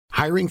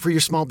Hiring for your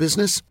small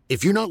business?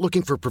 If you're not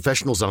looking for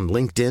professionals on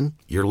LinkedIn,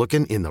 you're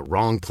looking in the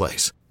wrong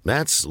place.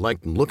 That's like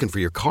looking for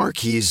your car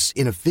keys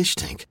in a fish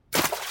tank.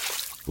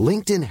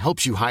 LinkedIn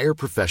helps you hire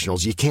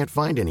professionals you can't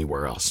find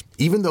anywhere else,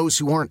 even those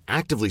who aren't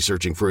actively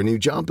searching for a new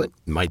job but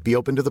might be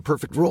open to the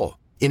perfect role.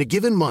 In a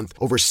given month,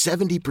 over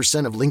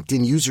 70% of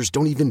LinkedIn users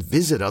don't even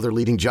visit other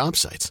leading job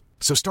sites.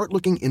 So start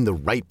looking in the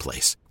right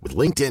place. With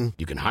LinkedIn,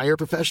 you can hire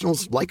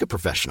professionals like a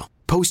professional.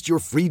 Post your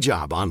free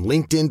job on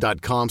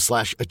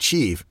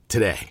linkedin.com/achieve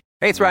today.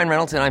 Hey, it's Ryan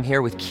Reynolds, and I'm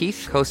here with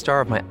Keith,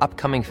 co-star of my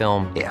upcoming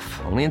film,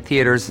 If, only in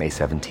theaters May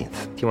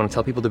 17th. Do you want to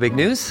tell people the big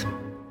news?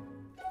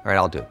 All right,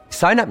 I'll do it.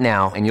 Sign up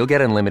now and you'll get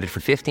unlimited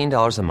for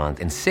 $15 a month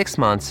and 6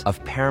 months of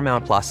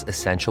Paramount Plus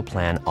Essential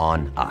Plan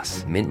on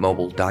us.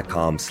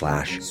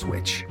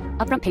 MintMobile.com/switch.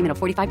 Upfront payment of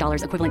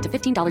 $45 equivalent to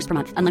 $15 per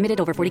month. Unlimited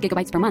over 40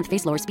 gigabytes per month.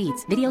 Face lower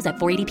speeds. Videos at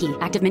 480p.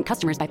 Active Mint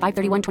customers by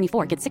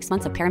 531.24 get 6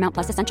 months of Paramount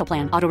Plus Essential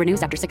Plan. Auto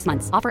renews after 6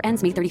 months. Offer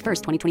ends May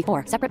 31st,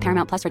 2024. Separate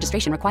Paramount Plus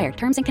registration required.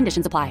 Terms and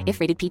conditions apply if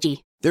rated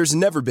PG. There's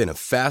never been a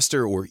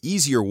faster or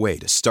easier way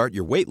to start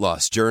your weight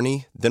loss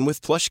journey than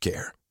with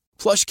PlushCare.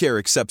 PlushCare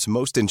accepts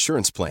most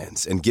insurance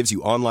plans and gives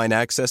you online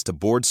access to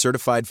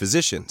board-certified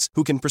physicians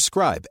who can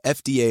prescribe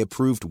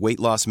FDA-approved weight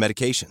loss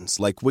medications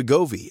like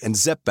Wegovy and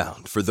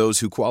Zepbound for those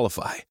who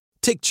qualify.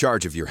 Take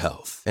charge of your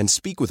health and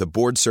speak with a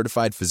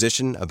board-certified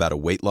physician about a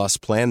weight loss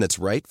plan that's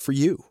right for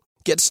you.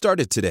 Get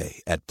started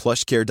today at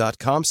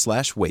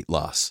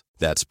plushcare.com/weight-loss.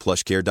 That's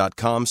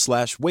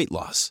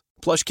plushcare.com/weight-loss.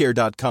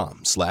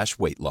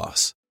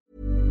 plushcare.com/weight-loss.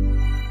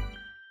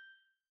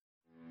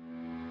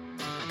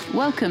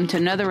 Welcome to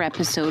another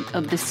episode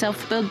of the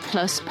Self-Build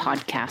Plus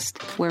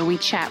podcast, where we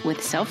chat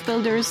with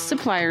self-builders,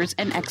 suppliers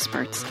and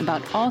experts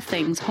about all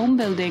things home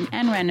building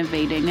and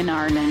renovating in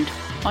Ireland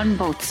on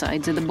both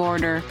sides of the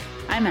border.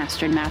 I'm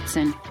Astrid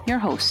Matson, your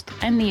host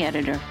and the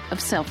editor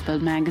of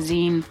Self-Build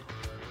magazine.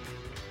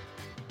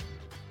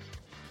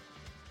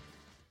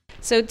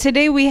 So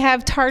today we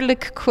have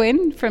Tarlik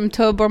Quinn from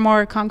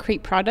Tobermory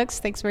Concrete Products.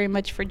 Thanks very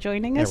much for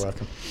joining us. You're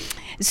welcome.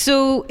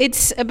 So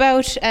it's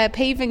about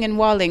paving and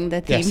walling, the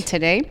theme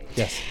today.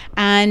 Yes.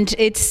 And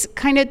it's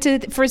kind of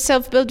for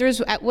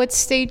self-builders, at what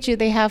stage do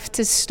they have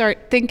to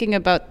start thinking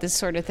about this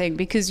sort of thing?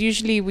 Because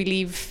usually we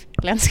leave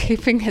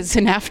landscaping as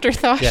an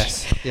afterthought.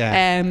 Yes,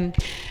 yeah.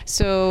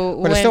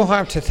 Well, it's no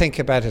harm to think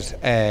about it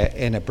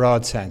in a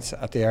broad sense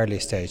at the early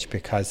stage,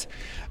 because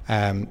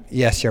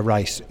yes, you're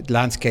right.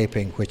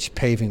 Landscaping, which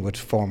paving would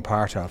form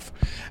part of,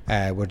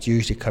 would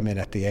usually come in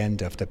at the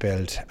end of the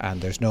build,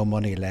 and there's no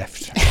money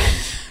left.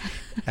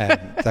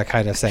 That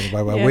kind of saying,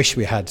 well, I wish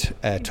we had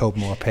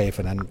Tobermory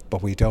paving,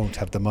 but we don't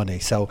have the money.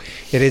 So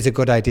it is a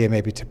good idea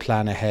maybe to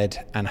plan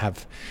ahead and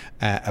have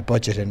a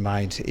budget in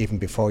mind even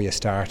before you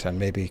start, and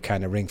maybe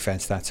kind of ring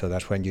fence that so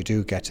that when you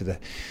do get to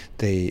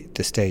the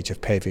stage of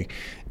paving,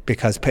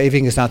 because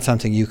paving is not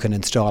something you can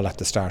install at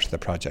the start of the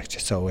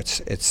project, so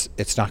it's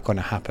not going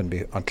to happen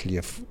until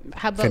you've finished the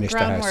house. How about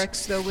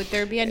groundworks though? Would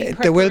there be any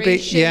preparation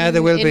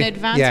there will be in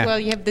advance? Yeah. Well,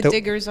 you have the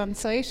diggers on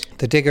site.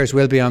 The diggers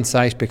will be on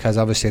site, because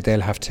obviously they'll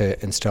have to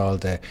install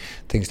the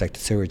things like the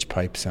sewage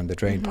pipes and the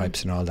drain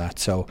pipes and all that.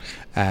 So,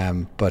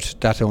 but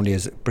that only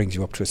brings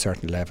you up to a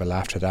certain level.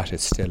 After that,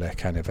 it's still a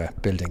kind of a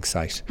building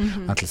site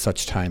until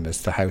such time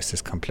as the house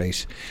is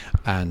complete,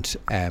 and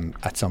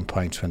at some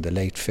point when the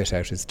late fit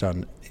out is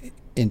done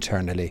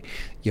internally,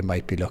 you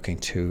might be looking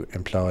to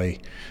employ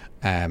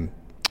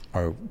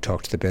or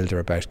talk to the builder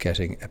about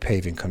getting a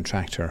paving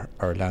contractor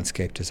or a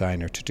landscape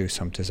designer to do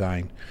some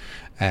design.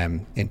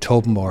 In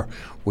Tobermory,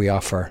 we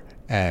offer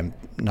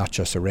not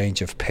just a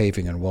range of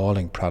paving and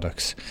walling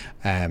products,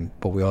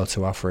 but we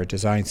also offer a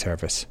design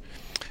service.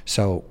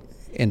 So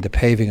in the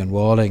paving and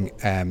walling,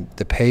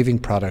 the paving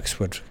products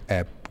would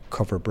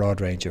cover a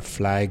broad range of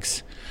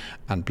flags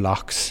and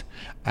blocks,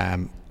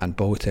 and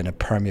both in a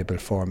permeable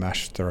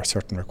format. There are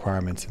certain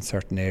requirements in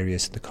certain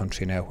areas in the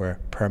country now where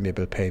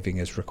permeable paving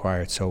is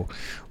required, so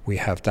we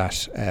have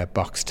that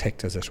box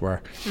ticked, as it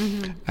were.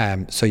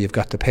 So you've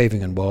got the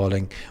paving and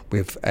walling.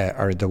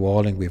 The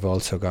walling, we've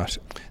also got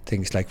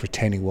things like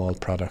retaining wall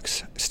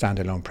products,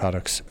 standalone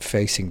products,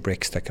 facing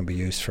bricks that can be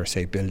used for,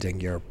 say, building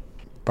your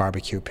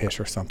barbecue pit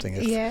or something,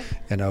 if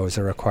is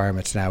a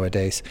requirement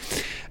nowadays.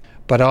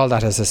 But all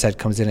that, as I said,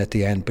 comes in at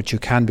the end, but you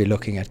can be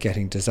looking at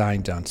getting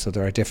design done. So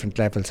there are different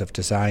levels of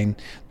design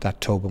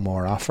that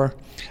Tobermory offer,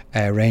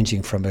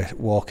 ranging from a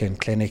walk-in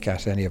clinic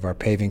at any of our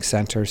paving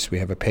centres. We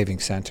have a paving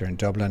centre in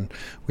Dublin,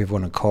 we've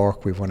one in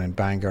Cork, we've one in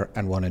Bangor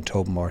and one in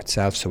Tobermory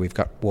itself, so we've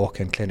got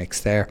walk-in clinics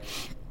there.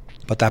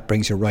 But that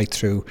brings you right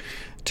through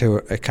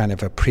to a kind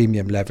of a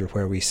premium level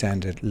where we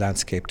send a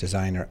landscape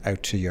designer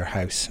out to your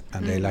house,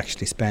 and they'll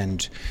actually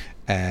spend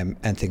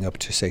anything up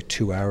to, say,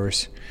 2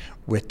 hours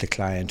with the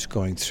client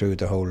going through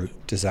the whole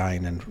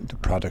design and the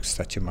products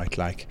that you might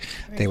like.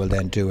 Right. They will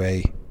then do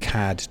a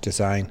CAD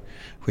design,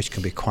 which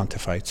can be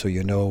quantified, so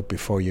you know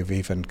before you've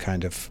even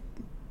kind of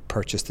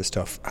purchased the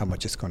stuff how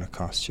much it's going to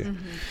cost you.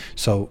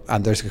 So,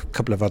 and there's a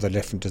couple of other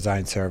different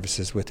design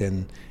services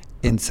within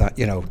inside,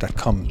 that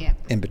come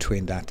in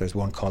between that. There's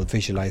one called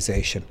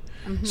visualization.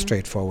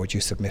 Straightforward. You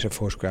submit a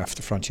photograph of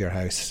the front of your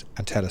house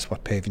and tell us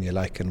what paving you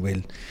like, and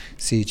we'll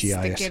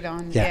CGI Stick it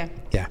on. Yeah.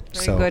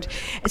 Very good.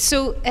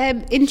 So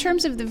in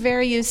terms of the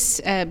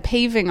various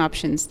paving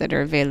options that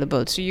are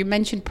available, so you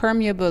mentioned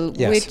permeable.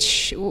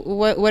 Yes.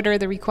 What are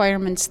the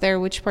requirements there?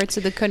 Which parts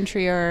of the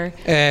country are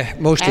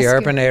mostly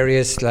urban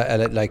areas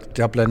like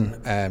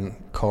Dublin,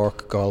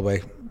 Cork,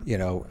 Galway,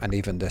 and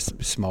even the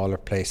smaller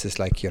places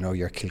like your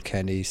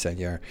Kilkennys and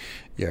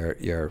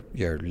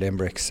your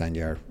Limericks and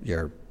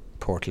your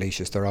Port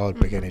Leashes. They're all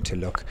beginning to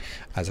look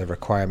as a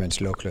requirement.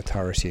 Local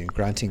authority in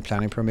granting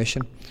planning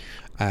permission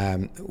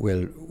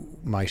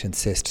might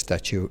insist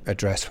that you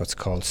address what's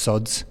called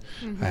SUDS.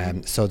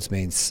 SUDS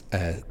means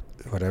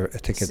whatever, I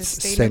think it's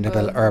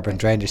Sustainable Urban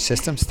Drainage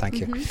Systems.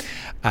 Thank you.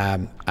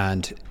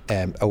 And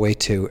a way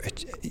to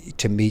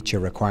meet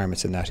your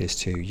requirements in that is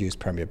to use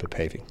permeable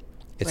paving.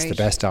 It's the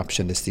best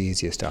option. It's the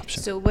easiest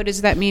option. So what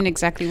does that mean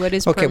exactly? What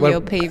is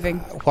permeable paving?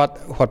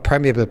 What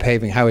permeable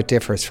paving, how it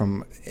differs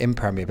from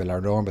impermeable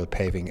or normal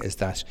paving, is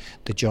that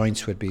the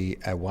joints would be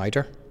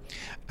wider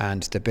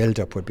and the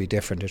build-up would be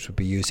different. It would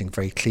be using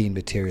very clean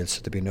materials,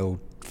 so there'd be no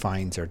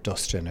fines or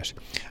dust in it,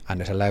 and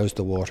it allows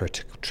the water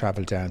to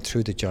travel down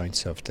through the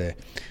joints of the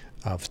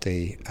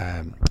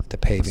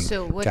paving.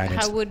 So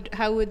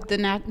how would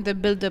the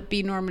build-up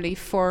be normally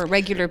for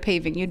regular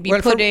paving? You'd be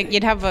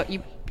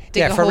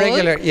dig a for hole,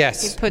 regular,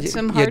 yes. You'd put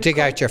some you dig hardcore.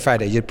 out your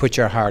fadder, you'd put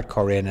your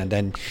hardcore in, and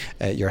then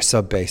your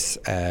sub-base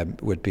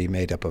would be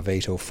made up of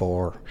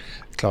 804,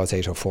 clause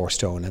 804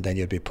 stone, and then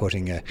you'd be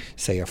putting a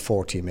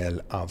 40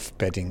 mil of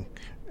bedding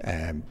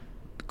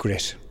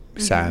grit,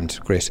 sand,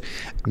 grit,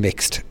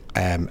 mixed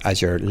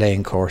as your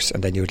laying course,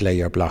 and then you'd lay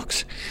your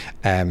blocks.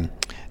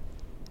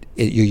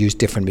 You use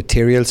different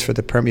materials for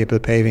the permeable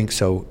paving,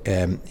 so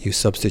you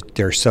substitute.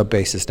 Their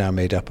sub-base is now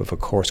made up of a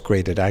coarse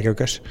graded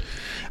aggregate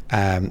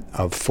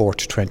of 4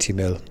 to 20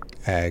 mil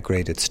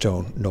graded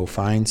stone, no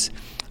fines,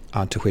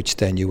 onto which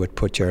then you would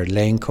put your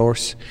laying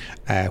course,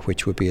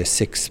 which would be a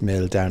 6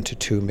 mil down to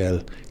 2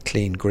 mil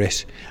clean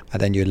grit,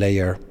 and then you lay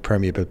your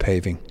permeable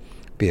paving,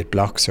 be it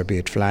blocks or be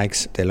it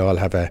flags. They'll all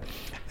have a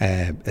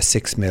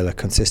 6 mil, a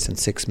consistent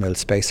 6 mil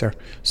spacer,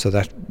 so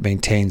that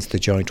maintains the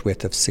joint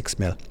width of 6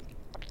 mil.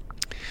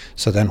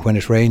 So then when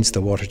it rains,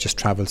 the water just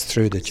travels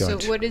through the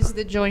joint. So what is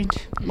the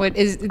joint?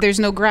 There's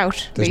no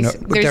grout?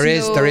 There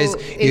is.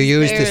 You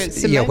use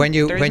this. Yeah, when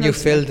you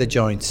fill the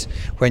joints,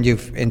 when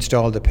you've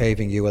installed the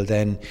paving, you will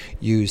then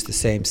use the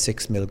same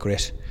 6 mil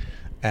grit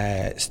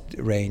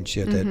range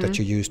that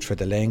you used for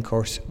the laying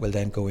course will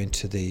then go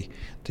into the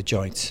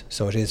joints.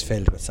 So it is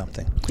filled with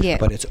something. Yeah.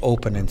 But it's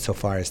open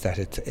insofar as that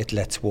it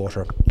lets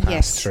water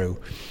pass through,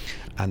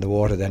 and the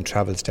water then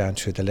travels down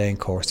through the laying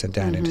course and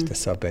down into the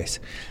sub-base.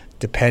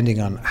 Depending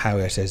on how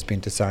it has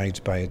been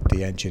designed by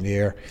the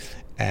engineer,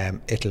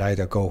 it'll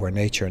either go where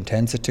nature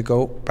intends it to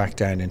go, back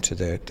down into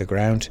the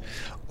ground,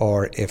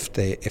 or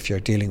if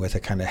you're dealing with a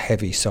kind of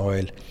heavy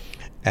soil,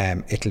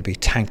 it'll be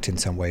tanked in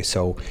some way.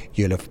 So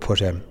you'll have put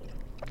a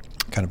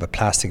kind of a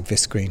plastic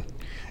viscreen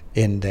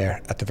in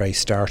there at the very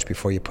start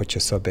before you put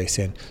your sub-base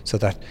in, so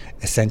that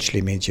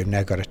essentially means you've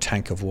now got a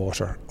tank of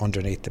water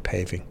underneath the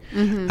paving,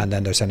 and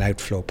then there's an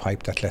outflow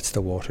pipe that lets the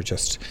water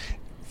just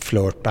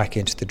flow back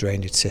into the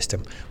drainage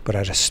system, but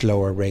at a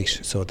slower rate,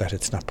 so that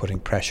it's not putting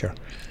pressure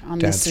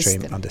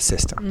downstream on the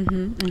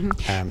system.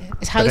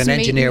 But an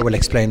engineer will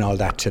explain all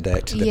that to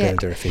the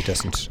builder if he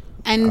doesn't.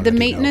 And the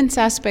maintenance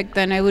aspect,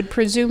 then I would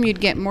presume you'd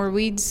get more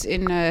weeds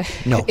in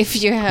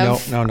if you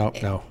have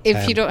no.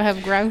 If you don't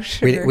have grout.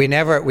 We've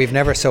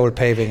never sold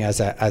paving as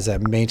a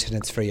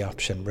maintenance free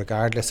option,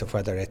 regardless of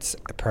whether it's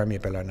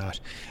permeable or not.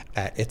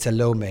 It's a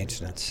low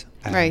maintenance.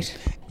 Right.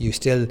 You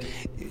still,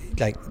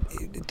 like,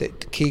 the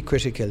key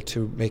critical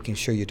to making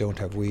sure you don't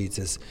have weeds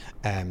is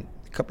a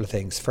couple of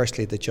things.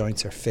 Firstly, the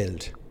joints are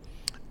filled.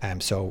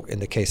 So in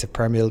the case of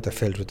permeable, they're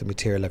filled with the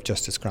material I've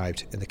just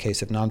described. In the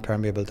case of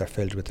non-permeable, they're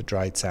filled with the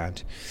dried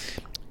sand.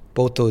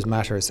 Both those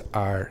matters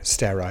are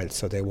sterile,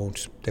 so they will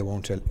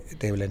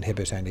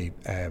inhibit any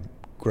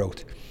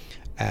growth.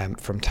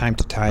 From time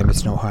to time,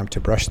 it's no harm to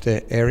brush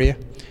the area,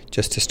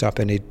 just to stop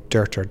any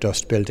dirt or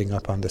dust building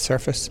up on the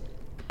surface.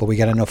 But we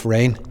get enough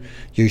rain,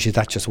 usually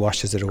that just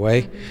washes it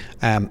away,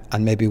 and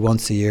maybe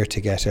once a year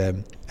to get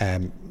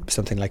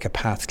something like a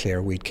path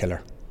clear weed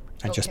killer,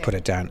 and just put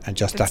it down, and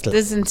just that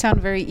doesn't sound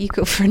very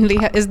eco-friendly.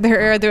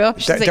 Are there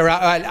options? There are.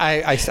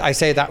 I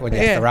say that one.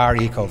 Yes, there are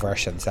eco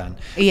versions, and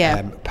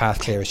path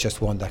clear is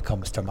just one that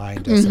comes to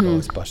mind, I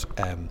suppose. But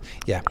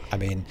I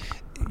mean,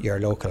 your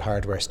local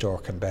hardware store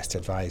can best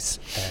advise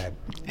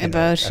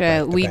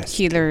about weed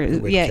killer.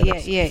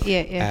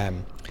 Yeah.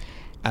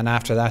 And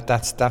after that,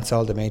 that's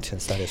all the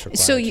maintenance that is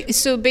required.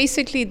 So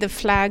basically the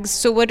flags,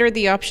 so what are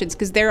the options?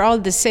 Because they're all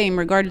the same,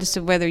 regardless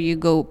of whether you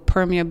go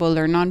permeable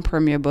or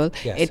non-permeable.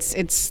 Yes.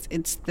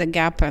 It's the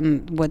gap,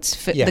 and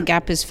the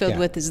gap is filled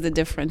with is the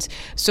difference.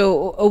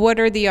 So what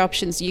are the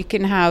options? You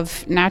can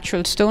have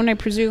natural stone, I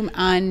presume,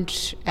 and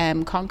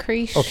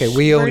concrete. Okay,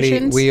 we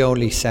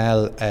only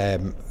sell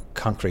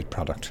concrete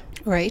product.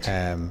 Right.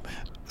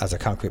 as a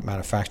concrete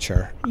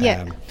manufacturer.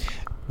 Yeah.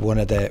 One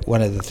of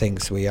the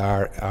things we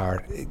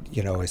are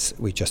is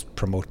we just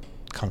promote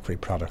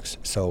concrete products.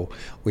 So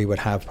we would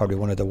have probably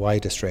one of the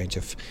widest range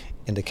of,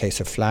 in the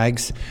case of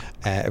flags,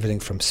 everything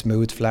from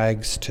smooth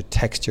flags to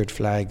textured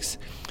flags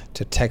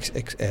to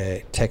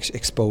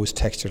exposed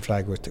textured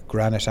flag with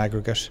granite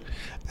aggregate.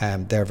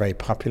 They're very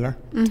popular.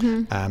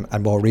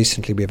 And more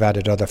recently we've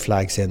added other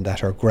flags in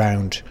that are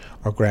ground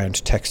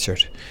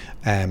textured.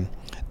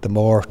 The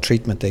more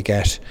treatment they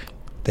get,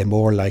 the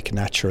more like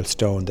natural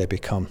stone they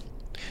become.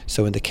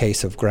 So in the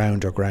case of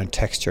ground or ground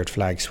textured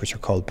flags, which are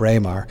called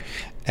Braemar,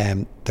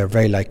 they're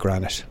very like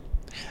granite.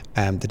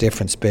 The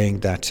difference being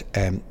that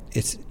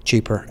it's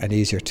cheaper and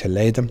easier to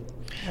lay them.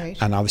 Right.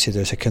 And obviously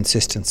there's a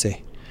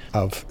consistency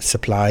of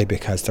supply,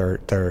 because they're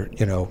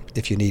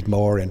if you need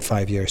more in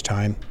 5 years'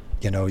 time,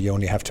 you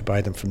only have to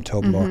buy them from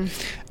Tobamore.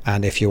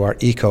 And if you are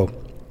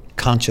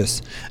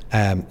eco-conscious,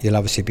 you'll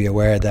obviously be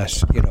aware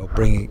that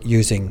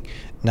using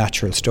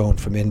natural stone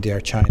from India or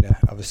China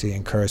obviously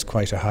incurs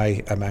quite a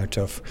high amount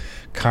of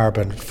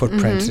carbon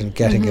footprint in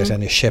getting it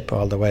in a ship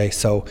all the way.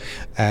 So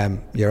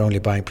you're only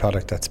buying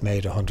product that's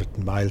made 100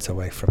 miles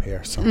away from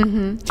here. So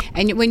And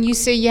when you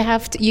say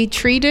you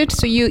treat it,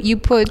 so you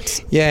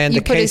put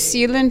a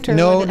sealant or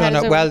no.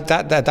 Well,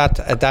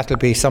 that'll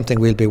be something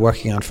we'll be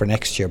working on for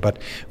next year.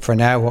 But for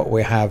now, what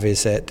we have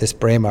is this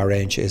Braemar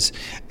range is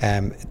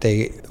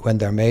when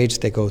they're made,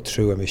 they go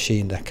through a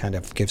machine that kind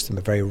of gives them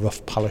a very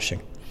rough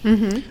polishing.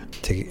 And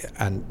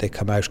they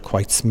come out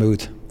quite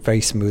smooth,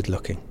 very smooth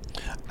looking,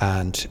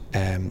 and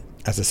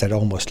as I said,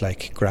 almost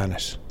like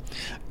granite.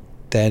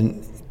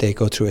 Then they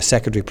go through a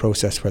secondary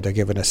process where they're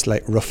given a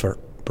slight rougher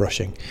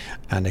brushing,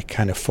 and it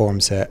kind of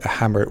forms a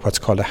hammered, what's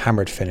called a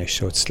hammered finish.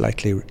 So it's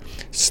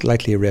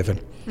slightly riven,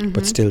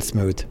 but still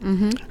smooth.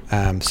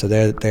 So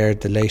they're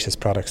the latest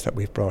products that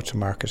we've brought to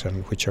market,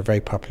 and which are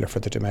very popular for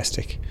the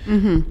domestic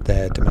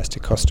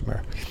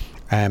customer.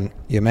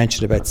 You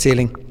mentioned about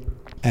sealing.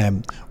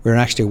 We're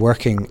actually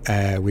working.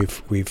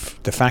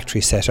 We've the factory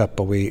set up,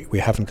 but we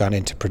haven't gone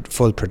into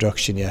full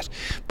production yet.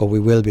 But we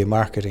will be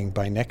marketing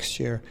by next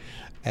year.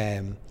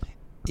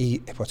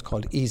 What's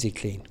called Easy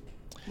Clean.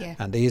 Yeah.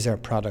 And these are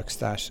products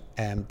that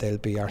they'll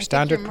be our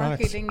standard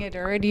products. You're marketing it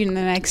already in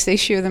the next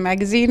issue of the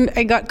magazine.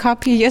 I got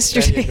copy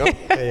yesterday.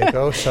 There you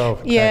go. So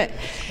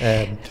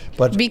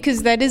but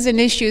because that is an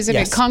issue, isn't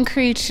it?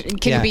 Concrete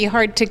can be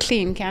hard to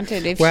clean, can't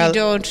it? If you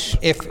don't.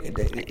 With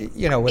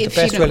the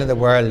best will in the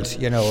world,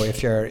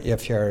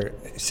 if you're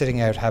sitting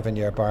out having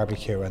your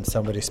barbecue and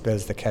somebody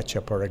spills the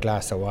ketchup or a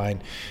glass of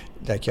wine,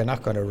 like, you're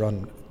not going to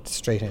run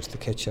straight into the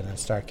kitchen and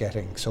start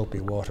getting soapy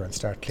water and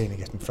start cleaning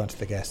it in front of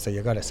the guests. So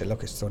you've got to say,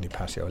 look, it's only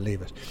patio,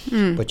 leave it.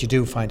 But you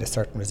do find a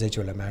certain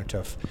residual amount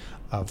of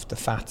the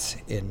fats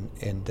in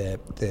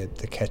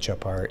the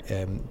ketchup, or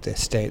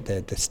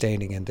the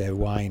staining in the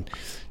wine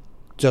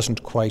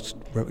doesn't quite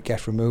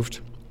get removed.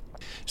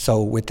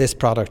 So with this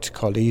product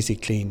called Easy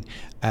Clean,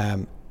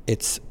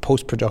 it's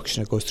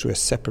post-production. It goes through a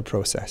separate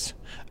process,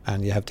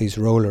 and you have these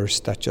rollers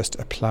that just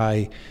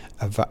apply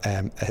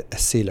a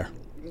sealer.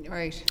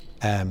 Right.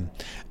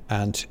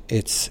 And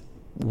it's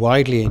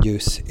widely in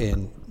use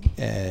in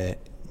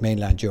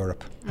mainland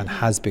Europe, and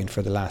has been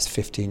for the last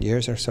 15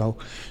 years or so.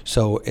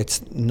 So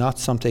it's not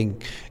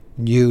something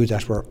new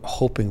that we're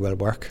hoping will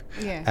work.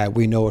 Yeah.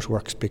 We know it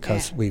works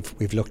because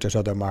we've looked at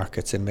other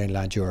markets in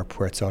mainland Europe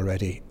where it's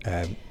already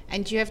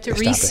and do you have to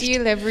established.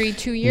 Reseal every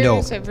 2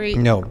 years?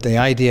 No. The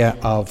idea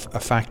of a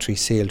factory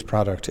sealed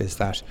product is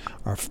that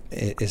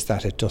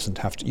it doesn't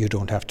have to. You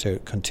don't have to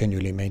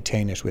continually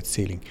maintain it with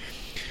sealing.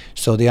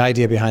 So the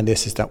idea behind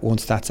this is that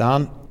once that's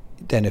on,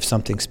 then if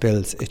something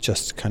spills, it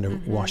just kind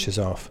of washes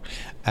off.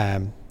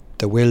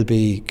 There will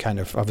be kind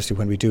of, obviously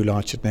when we do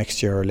launch it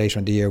next year or later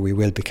in the year, we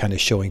will be kind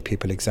of showing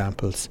people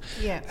examples.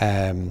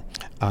 On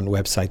the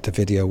website. The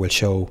video will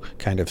show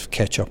kind of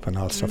ketchup and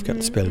all stuff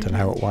getting spilled and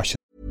how it washes.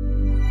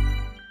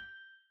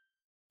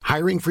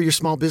 Hiring for your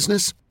small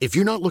business? If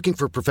you're not looking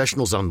for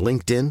professionals on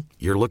LinkedIn,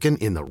 you're looking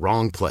in the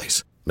wrong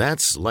place.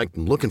 That's like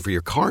looking for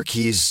your car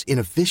keys in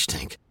a fish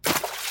tank.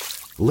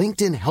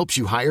 LinkedIn helps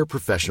you hire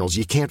professionals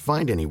you can't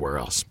find anywhere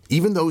else,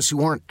 even those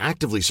who aren't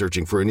actively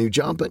searching for a new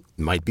job but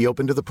might be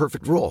open to the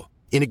perfect role.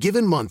 In a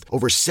given month,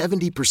 over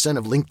 70%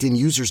 of LinkedIn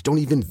users don't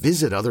even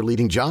visit other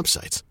leading job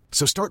sites.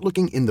 So start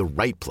looking in the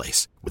right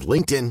place. With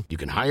LinkedIn, you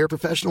can hire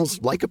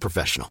professionals like a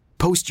professional.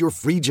 Post your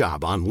free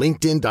job on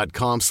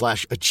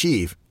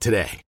linkedin.com/achieve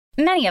today.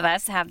 Many of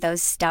us have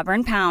those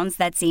stubborn pounds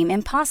that seem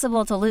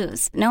impossible to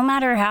lose, no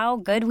matter how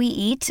good we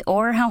eat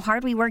or how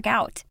hard we work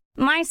out.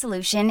 My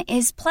solution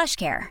is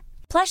PlushCare.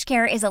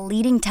 PlushCare is a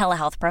leading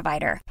telehealth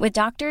provider with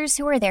doctors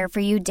who are there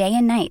for you day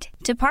and night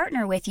to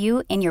partner with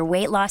you in your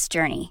weight loss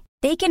journey.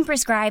 They can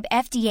prescribe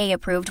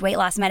FDA-approved weight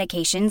loss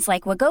medications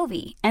like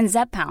Wegovy and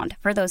Zepbound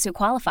for those who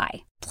qualify.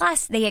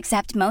 Plus, they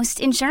accept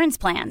most insurance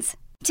plans.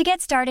 To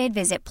get started,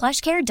 visit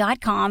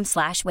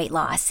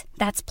plushcare.com/weightloss.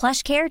 That's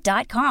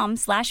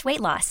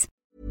plushcare.com/weightloss.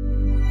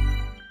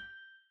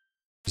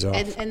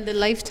 And the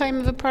lifetime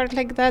of a product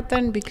like that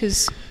then?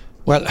 Because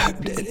Well,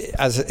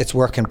 as it's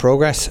work in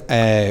progress,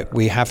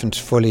 we haven't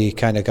fully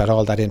kind of got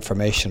all that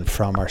information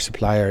from our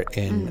supplier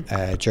in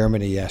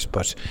Germany yet,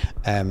 but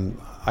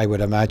I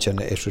would imagine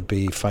it would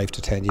be 5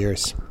 to 10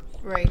 years.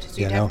 Right, so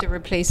you'd have to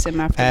replace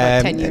them after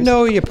about 10 years.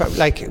 No,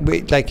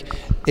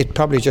 it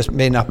probably just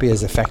may not be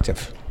as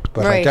effective.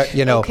 But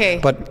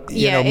right. But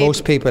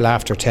most people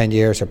after 10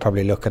 years are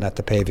probably looking at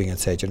the paving and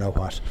say, you know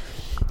what,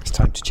 it's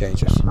time to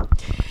change it.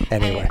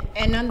 Anyway.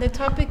 And on the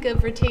topic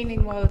of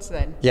retaining walls,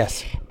 then.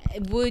 Yes.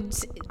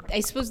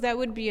 I suppose that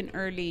would be an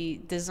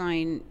early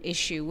design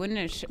issue, wouldn't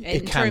it?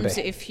 It can be.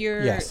 if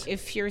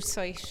your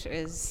site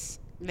is,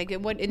 like,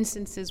 in what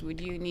instances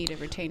would you need a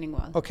retaining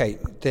wall? Okay,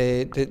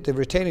 the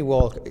retaining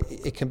wall,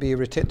 it can be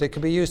it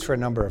can be used for a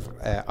number of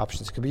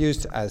options. It can be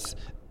used as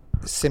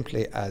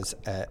simply as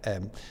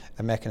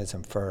a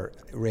mechanism for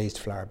raised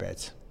flower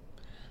beds.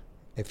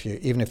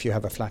 Even if you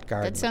have a flat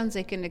garden. That sounds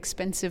like an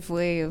expensive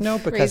way of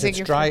because it's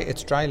dry.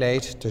 It's dry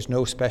laid. There's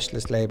no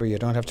specialist labour. You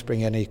don't have to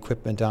bring any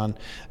equipment on.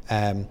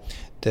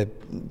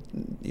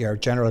 Your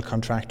general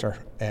contractor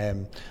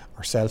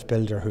or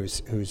self-builder,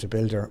 who's a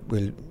builder,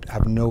 will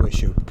have no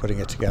issue putting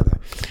it together,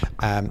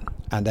 and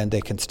then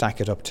they can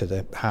stack it up to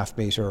the half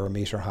metre or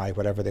metre high,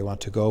 whatever they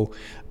want to go,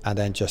 and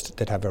then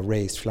they'd have a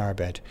raised flower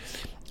bed.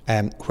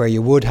 Where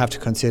you would have to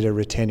consider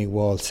retaining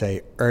wall,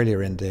 say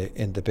earlier in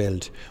the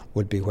build,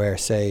 would be where,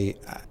 say,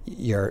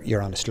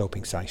 you're on a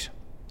sloping site,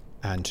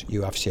 and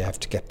you obviously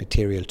have to get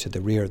material to the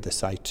rear of the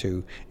site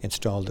to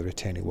install the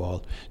retaining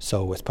wall.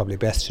 So it's probably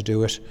best to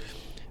do it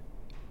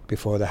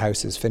before the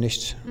house is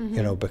finished,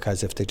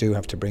 because if they do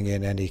have to bring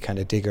in any kind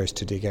of diggers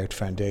to dig out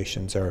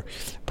foundations, or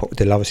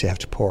they'll obviously have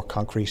to pour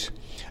concrete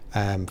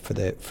for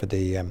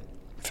the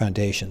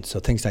foundation. So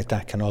things like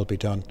that can all be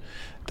done.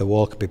 The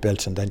wall could be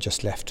built and then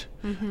just left.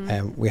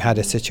 We had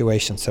a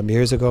situation some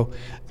years ago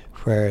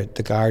where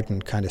the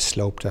garden kind of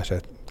sloped at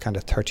a kind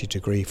of 30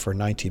 degree for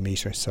 90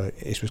 metres, so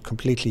it was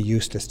completely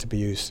useless to be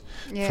used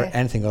for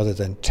anything other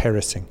than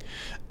terracing,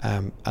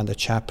 and the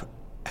chap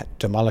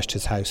demolished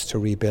his house to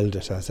rebuild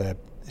it as a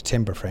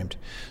timber framed.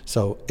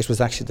 So it was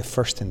actually the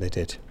first thing they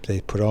did.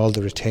 They put all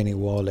the retaining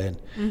wall in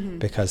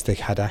because they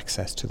had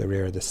access to the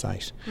rear of the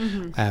site.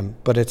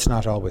 But it's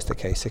not always the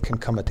case. It can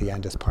come at the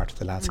end as part of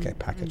the landscape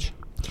package.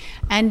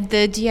 And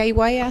the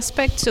DIY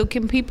aspect, so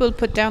can people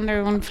put down their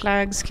own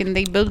flags? Can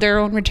they build their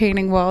own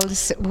retaining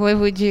walls? What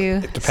would you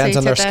It depends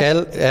on their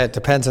skill. It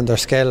depends on their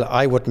skill.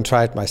 I wouldn't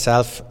try it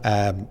myself.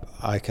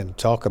 I can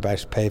talk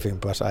about paving,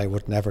 but I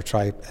would never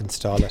try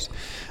install it.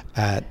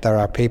 There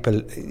are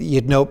people,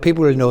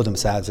 people will know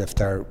themselves if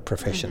they're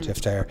proficient,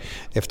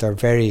 if they're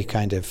very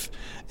kind of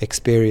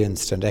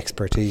experienced and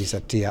expertise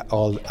at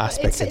all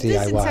aspects of DIY. It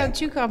doesn't sound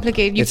too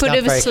complicated. You put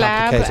a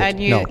slab and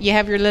you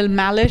have your little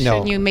mallet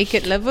and you make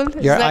it level.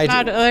 Is that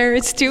not all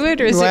it's to it,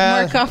 or is it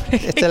more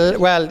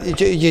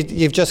complicated?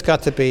 You've just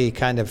got to be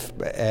kind of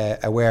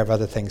aware of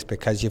other things,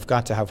 because you've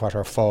got to have what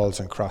are falls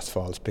and cross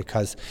falls,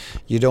 because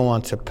you don't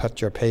want to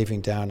put your paving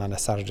down on a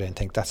Saturday and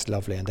think that's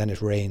lovely, and then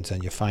it rains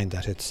and you find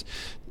that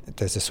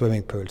there's a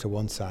swimming pool to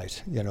one side,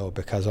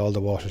 because all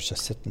the water's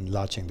just sitting,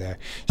 lodging there.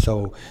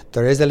 So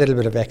there is a little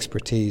bit of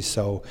expertise.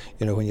 So,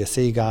 when you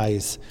see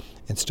guys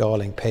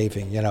installing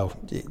paving,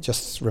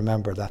 just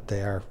remember that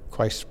they are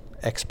quite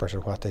expert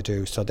at what they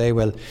do. So they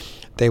will,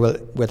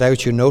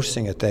 without you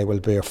noticing it, there will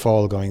be a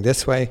fall going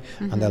this way,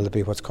 and there'll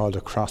be what's called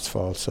a cross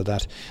fall. So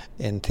that,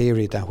 in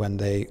theory, that when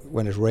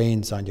it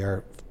rains on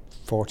your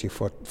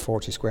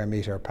 40 square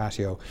metre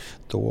patio,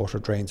 the water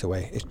drains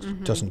away.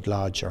 It doesn't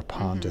lodge or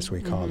pond, as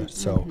we call it.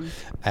 So,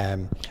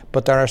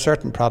 but there are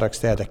certain products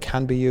there that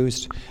can be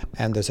used,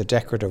 and there's a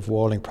decorative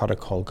walling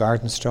product called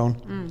Garden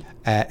Stone.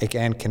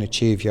 Again, can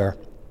achieve your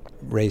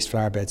raised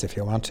flower beds if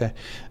you want to.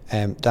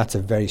 That's a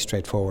very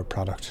straightforward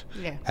product.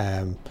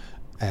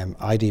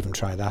 I'd even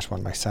try that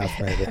one myself,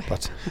 maybe,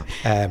 but.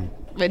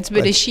 It's a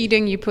bit of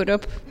sheeting you put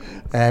up.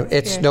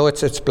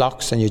 It's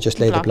blocks, and you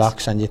just lay the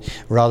blocks, and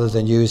rather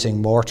than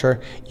using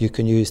mortar, you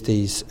can use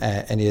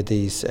any of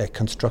these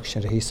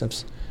construction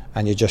adhesives,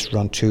 and you just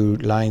run 2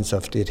 lines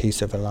of the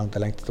adhesive along the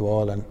length of the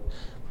wall, and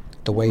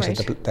the weight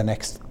of the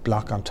next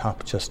block on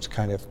top just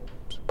kind of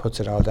puts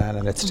it all down,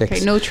 and it sticks.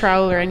 Okay, no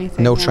trowel or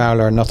anything. No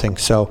trowel or nothing.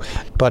 So,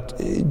 but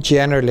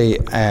generally,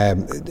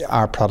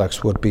 our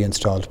products would be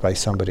installed by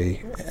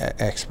somebody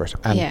expert,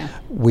 and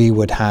we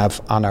would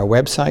have on our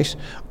website,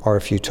 or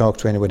if you talk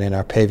to anyone in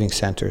our paving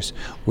centres,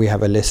 we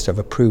have a list of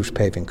approved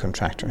paving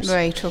contractors.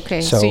 Right.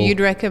 Okay. So you'd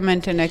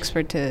recommend an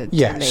expert to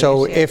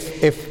so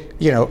if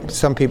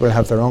some people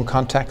have their own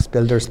contacts,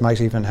 builders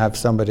might even have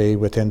somebody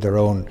within their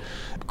own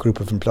group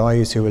of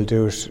employees who will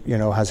do it,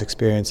 has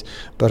experience,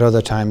 but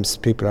other times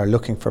people are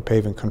looking for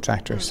paving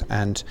contractors,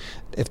 and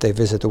if they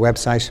visit the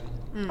website,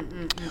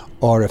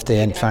 or if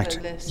they in fact,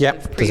 there's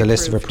a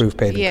list of approved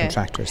paving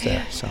contractors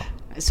there.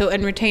 So,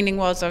 and retaining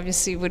walls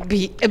obviously would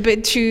be a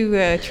bit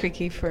too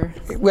tricky for...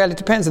 Well, it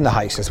depends on the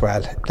height as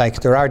well.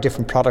 Like, there are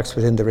different products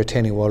within the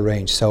retaining wall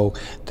range. So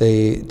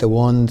the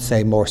one,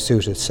 say, more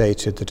suited, say,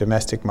 to the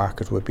domestic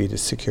market would be the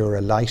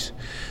Secura Light,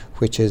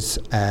 which is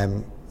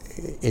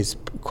is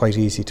quite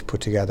easy to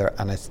put together,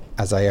 and it's,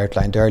 as I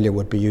outlined earlier,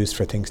 would be used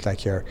for things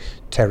like your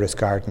terrace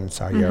gardens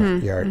or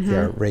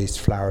your raised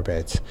flower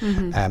beds.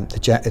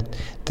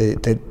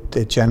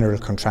 The general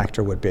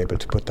contractor would be able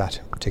to put that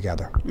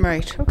together.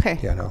 Right. Okay.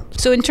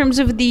 So in terms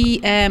of the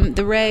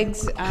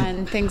regs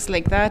and things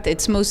like that,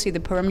 it's mostly the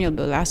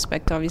permeable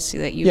aspect, obviously,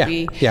 that you'd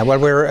be. Yeah. Well,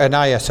 we're an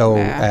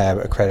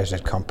ISO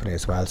accredited company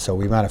as well, so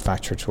we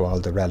manufacture to all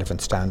the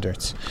relevant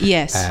standards.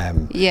 Yes.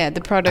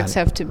 The products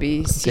have to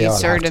be CE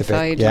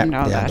certified and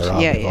all that.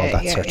 All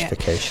that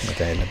certification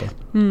available.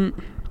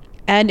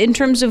 And in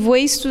terms of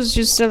waste, was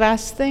just the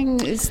last thing.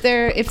 If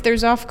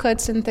there's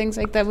offcuts and things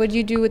like that, what do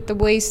you do with the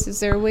waste? Is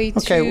there a way to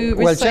recycle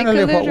well,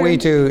 generally what we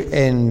do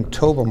in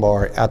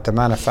Tobermoor at the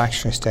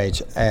manufacturing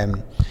stage,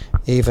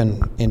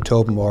 even in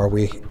Tobermoor,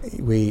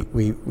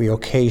 we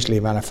occasionally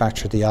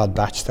manufacture the odd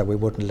batch that we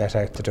wouldn't let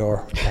out the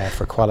door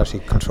for quality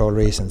control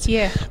reasons.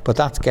 Yeah. But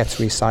that gets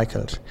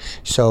recycled.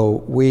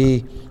 So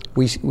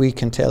we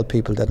can tell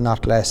people that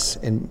not less,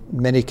 in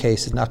many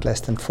cases, not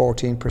less than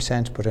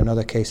 14%, but in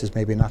other cases,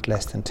 maybe not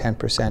less than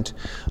 10%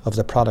 of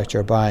the product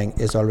you're buying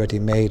is already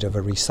made of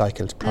a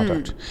recycled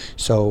product.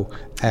 So,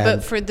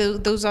 but for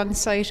those on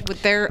site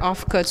with their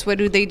offcuts, what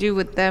do they do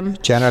with them?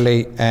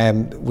 Generally,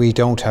 we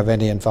don't have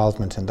any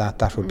involvement in that.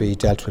 That would be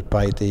dealt with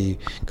by the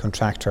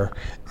contractor.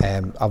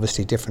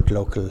 Obviously, different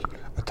local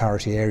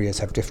authority areas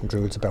have different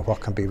rules about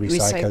what can be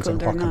recycled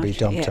and what can be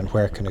dumped and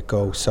where can it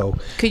go. So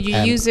could you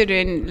use it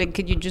in, like,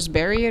 could you just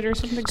bury it or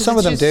something? Some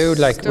of them do,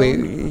 like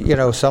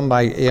some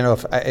might,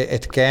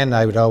 again,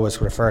 I would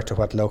always refer to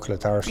what local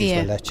authorities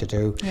will let you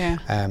do.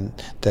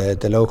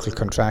 The local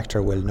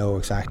contractor will know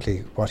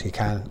exactly what he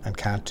can and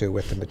can't do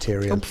with the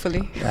material.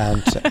 Hopefully.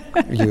 And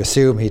you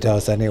assume he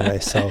does anyway,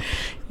 so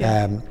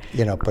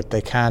but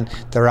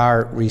there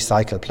are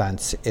recycle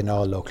plants in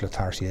all local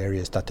authority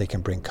areas that they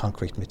can bring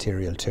concrete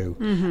material to,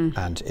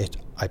 and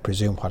I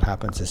presume what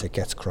happens is it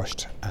gets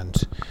crushed and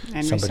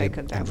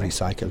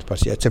recycled.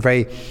 But it's a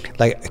very,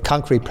 a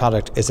concrete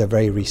product is a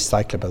very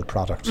recyclable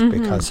product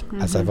because,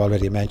 as I've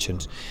already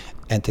mentioned,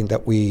 anything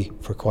that we,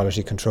 for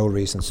quality control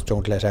reasons,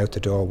 don't let out the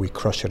door, we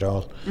crush it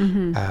all.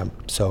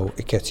 So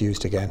it gets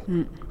used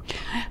again.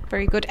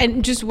 Very good.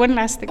 And just one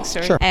last thing,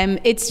 sorry. Sure.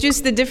 It's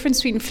just the difference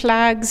between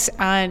flags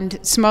and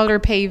smaller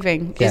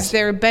paving. Yes. Is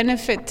there a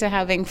benefit to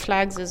having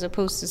flags as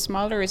opposed to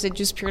smaller, or is it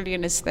just purely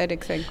an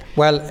aesthetic thing?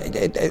 Well,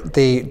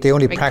 the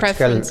only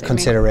practical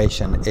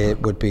consideration it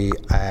would be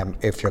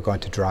if you're going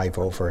to drive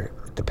over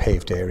the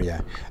paved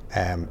area,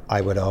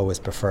 I would always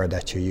prefer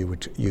that you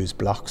would use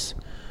blocks.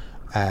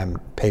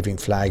 Paving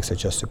flags are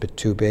just a bit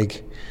too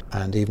big,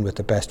 and even with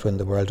the best will in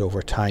the world,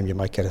 over time you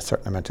might get a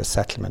certain amount of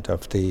settlement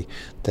of the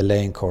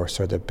lane course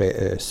or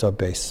the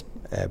sub-base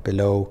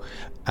below,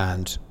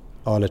 and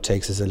all it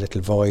takes is a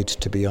little void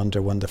to be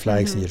under one of the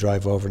flags and you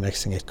drive over,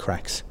 next thing it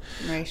cracks.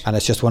 Right. And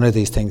it's just one of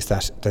these things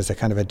that there's a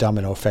kind of a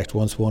domino effect.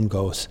 Once one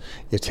goes,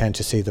 you tend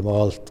to see them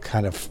all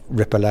kind of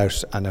ripple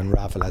out and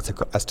unravel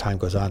as time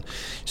goes on.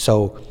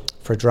 So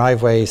for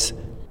driveways,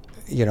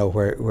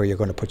 where you're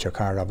going to put your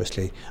car,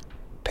 obviously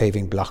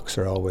paving blocks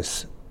are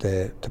always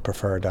the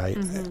preferred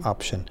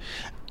option.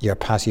 Your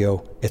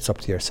patio, it's up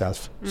to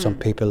yourself. Some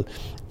people,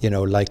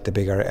 like the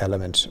bigger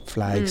element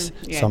flags.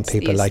 Some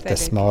people like the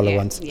smaller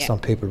ones. Some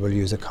people will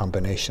use a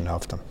combination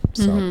of them.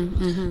 So,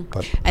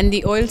 but and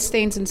the oil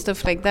stains and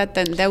stuff like that,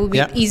 then that would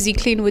be Easy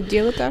Clean would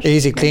deal with that?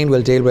 Easy Clean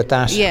will deal with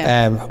that.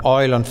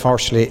 Oil,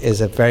 unfortunately,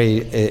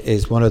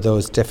 is one of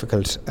those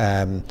difficult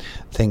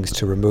things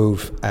to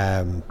remove,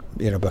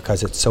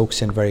 because it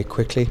soaks in very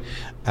quickly.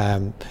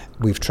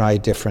 We've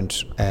tried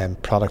different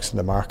products in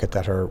the market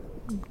that are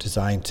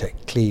designed to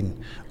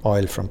clean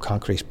oil from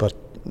concrete, but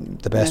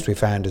the best we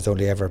found is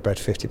only ever about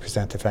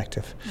 50%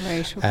 effective.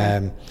 Right.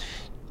 Okay.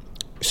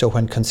 So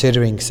when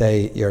considering,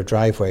 say, your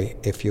driveway,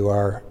 if you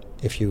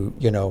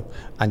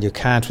and you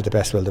can't with the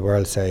best will in the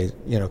world say,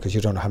 because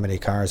you don't know how many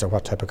cars or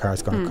what type of car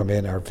is going to come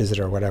in or visit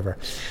or whatever,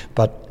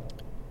 but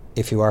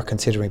if you are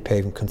considering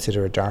paving,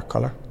 consider a dark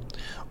colour.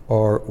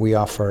 Or we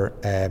offer,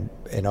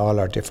 in all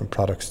our different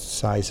product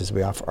sizes,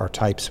 we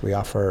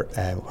offer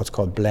what's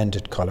called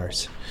blended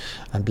colours.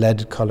 And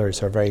blended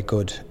colours are very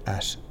good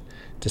at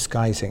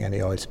disguising any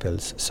oil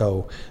spills.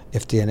 So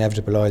if the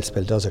inevitable oil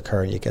spill does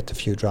occur and you get the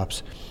few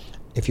drops,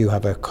 if you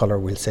have a colour,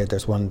 we'll say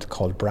there's one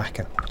called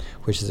bracken,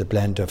 which is a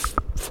blend of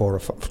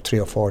 3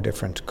 or 4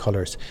 different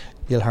colours.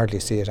 You'll hardly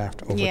see it over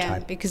time. Yeah,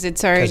 because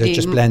it's already... Because it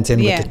just blends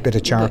in with a bit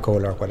of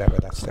charcoal or whatever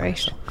that's there. Right.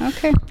 So.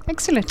 Okay,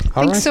 excellent.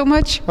 Thanks so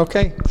much.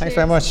 Okay, thanks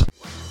very much.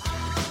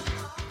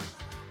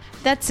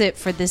 That's it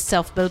for this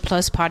Self-Build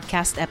Plus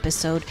podcast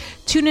episode.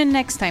 Tune in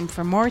next time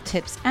for more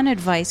tips and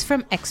advice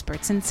from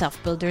experts and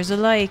self-builders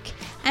alike.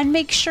 And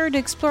make sure to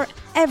explore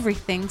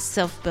everything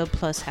Self-Build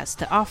Plus has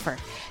to offer.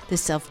 The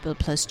Self-Build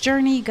Plus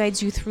journey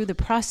guides you through the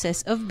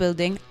process of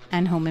building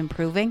and home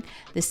improving.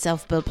 The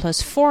Self-Build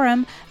Plus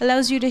forum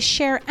allows you to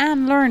share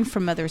and learn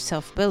from other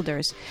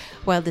self-builders,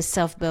 while the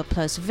Self-Build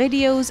Plus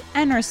videos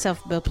and our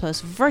Self-Build Plus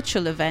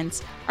virtual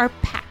events are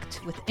packed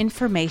with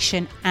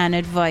information and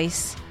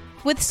advice.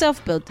 With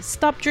Self-Build,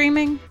 stop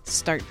dreaming,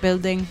 start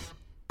building.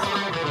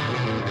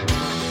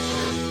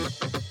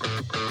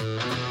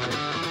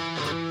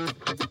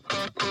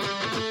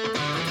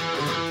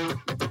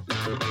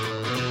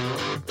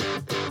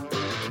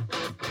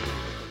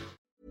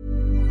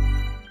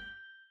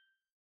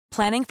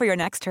 Planning for your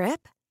next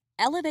trip?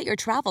 Elevate your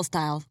travel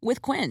style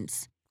with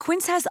Quince.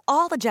 Quince has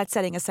all the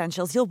jet-setting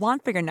essentials you'll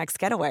want for your next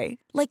getaway,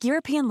 like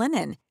European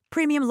linen,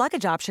 premium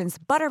luggage options,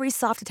 buttery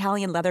soft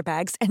Italian leather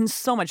bags, and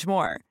so much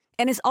more.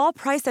 And is all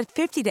priced at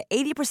 50 to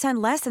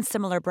 80% less than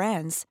similar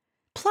brands.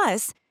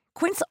 Plus,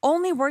 Quince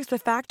only works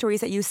with factories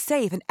that use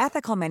safe and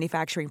ethical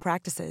manufacturing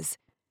practices.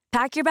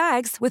 Pack your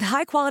bags with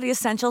high-quality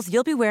essentials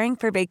you'll be wearing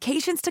for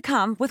vacations to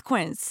come with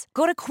Quince.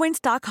 Go to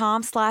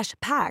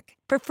quince.com/pack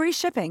for free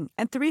shipping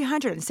and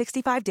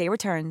 365-day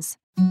returns.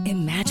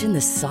 Imagine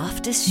the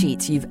softest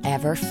sheets you've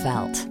ever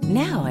felt.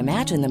 Now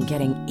imagine them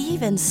getting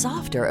even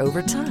softer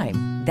over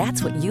time.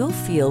 That's what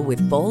you'll feel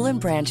with Boll &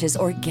 Branch's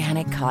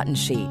organic cotton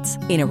sheets.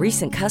 In a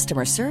recent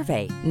customer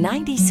survey,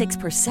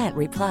 96%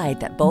 replied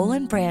that Boll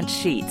 & Branch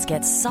sheets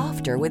get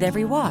softer with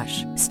every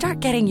wash. Start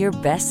getting your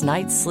best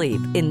night's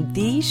sleep in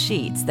these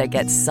sheets that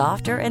get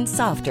softer and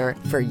softer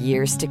for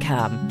years to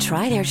come.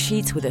 Try their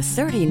sheets with a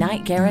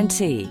 30-night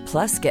guarantee.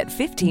 Plus, get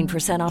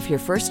 15% off your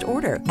first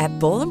order at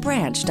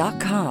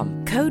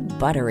bollandbranch.com. Code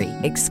BUTTERY.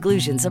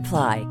 Exclusions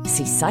apply.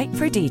 See site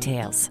for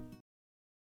details.